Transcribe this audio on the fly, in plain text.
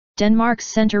Denmark's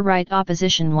centre-right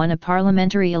opposition won a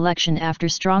parliamentary election after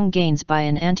strong gains by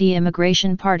an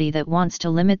anti-immigration party that wants to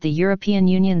limit the European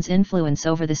Union's influence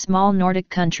over the small Nordic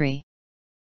country.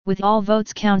 With all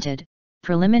votes counted,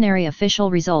 preliminary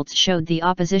official results showed the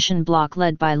opposition bloc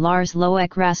led by Lars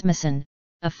Loekke Rasmussen,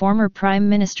 a former prime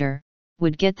minister,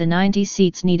 would get the 90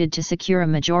 seats needed to secure a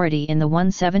majority in the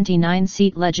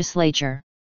 179-seat legislature.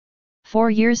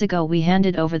 4 years ago we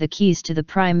handed over the keys to the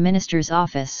prime minister's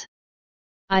office.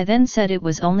 I then said it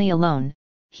was only a loan,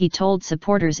 he told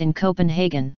supporters in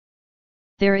Copenhagen.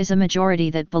 There is a majority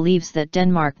that believes that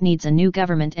Denmark needs a new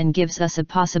government and gives us a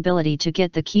possibility to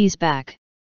get the keys back.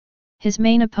 His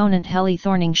main opponent Helle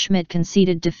Thorning-Schmidt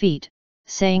conceded defeat,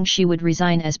 saying she would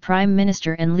resign as Prime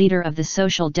Minister and leader of the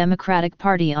Social Democratic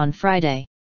Party on Friday.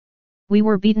 We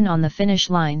were beaten on the finish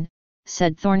line,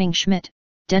 said Thorning-Schmidt,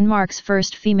 Denmark's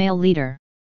first female leader.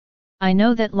 I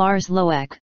know that Lars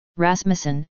Loekke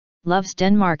Rasmussen loves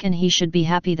Denmark and he should be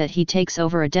happy that he takes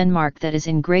over a Denmark that is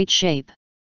in great shape.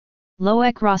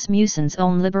 Loekke Rasmussen's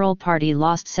own Liberal Party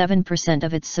lost 7%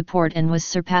 of its support and was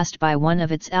surpassed by one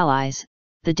of its allies,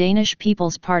 the Danish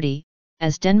People's Party,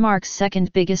 as Denmark's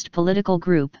second biggest political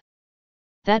group.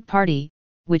 That party,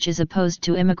 which is opposed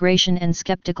to immigration and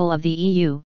skeptical of the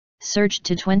EU, surged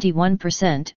to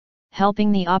 21%,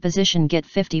 helping the opposition get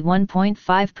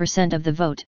 51.5% of the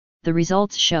vote, the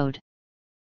results showed.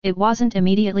 It wasn't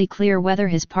immediately clear whether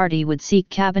his party would seek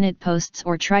cabinet posts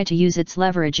or try to use its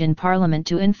leverage in parliament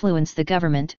to influence the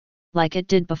government, like it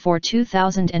did before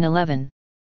 2011.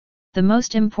 The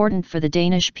most important for the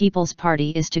Danish People's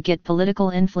Party is to get political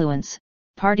influence,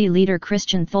 party leader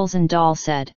Christian Thulesen Dahl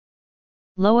said.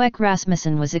 Loekke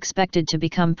Rasmussen was expected to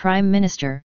become prime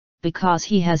minister, because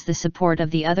he has the support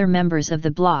of the other members of the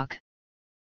bloc.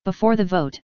 Before the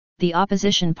vote, the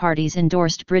opposition parties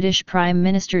endorsed British Prime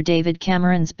Minister David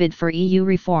Cameron's bid for EU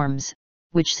reforms,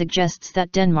 which suggests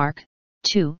that Denmark,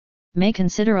 too, may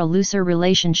consider a looser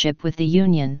relationship with the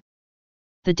Union.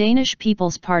 The Danish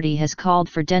People's Party has called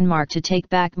for Denmark to take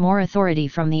back more authority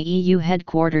from the EU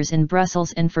headquarters in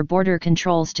Brussels and for border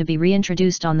controls to be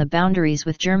reintroduced on the boundaries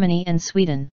with Germany and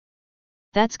Sweden.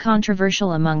 That's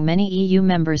controversial among many EU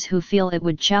members who feel it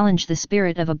would challenge the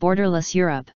spirit of a borderless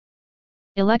Europe.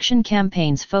 Election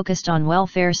campaigns focused on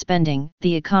welfare spending,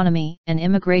 the economy, and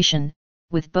immigration,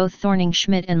 with both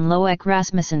Thorning-Schmidt and Loekke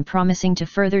Rasmussen promising to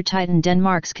further tighten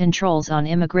Denmark's controls on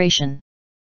immigration.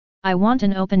 I want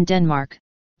an open Denmark,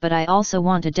 but I also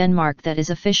want a Denmark that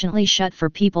is efficiently shut for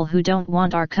people who don't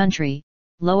want our country,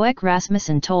 Loekke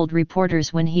Rasmussen told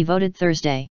reporters when he voted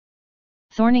Thursday.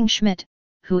 Thorning-Schmidt,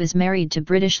 who is married to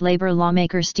British Labour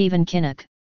lawmaker Stephen Kinnock,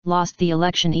 lost the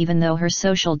election even though her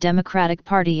Social Democratic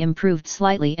Party improved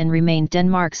slightly and remained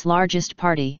Denmark's largest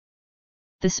party.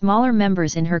 The smaller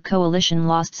members in her coalition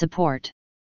lost support.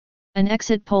 An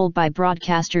exit poll by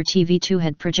broadcaster TV2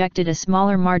 had projected a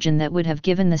smaller margin that would have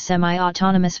given the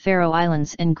semi-autonomous Faroe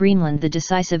Islands and Greenland the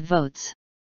decisive votes.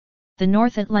 The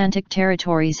North Atlantic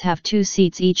territories have 2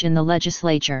 seats each in the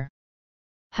legislature.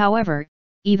 However,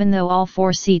 even though all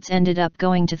 4 seats ended up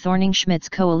going to Thorning-Schmidt's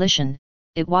coalition,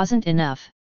 it wasn't enough.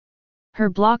 Her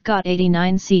bloc got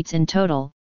 89 seats in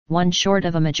total, 1 short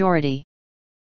of a majority.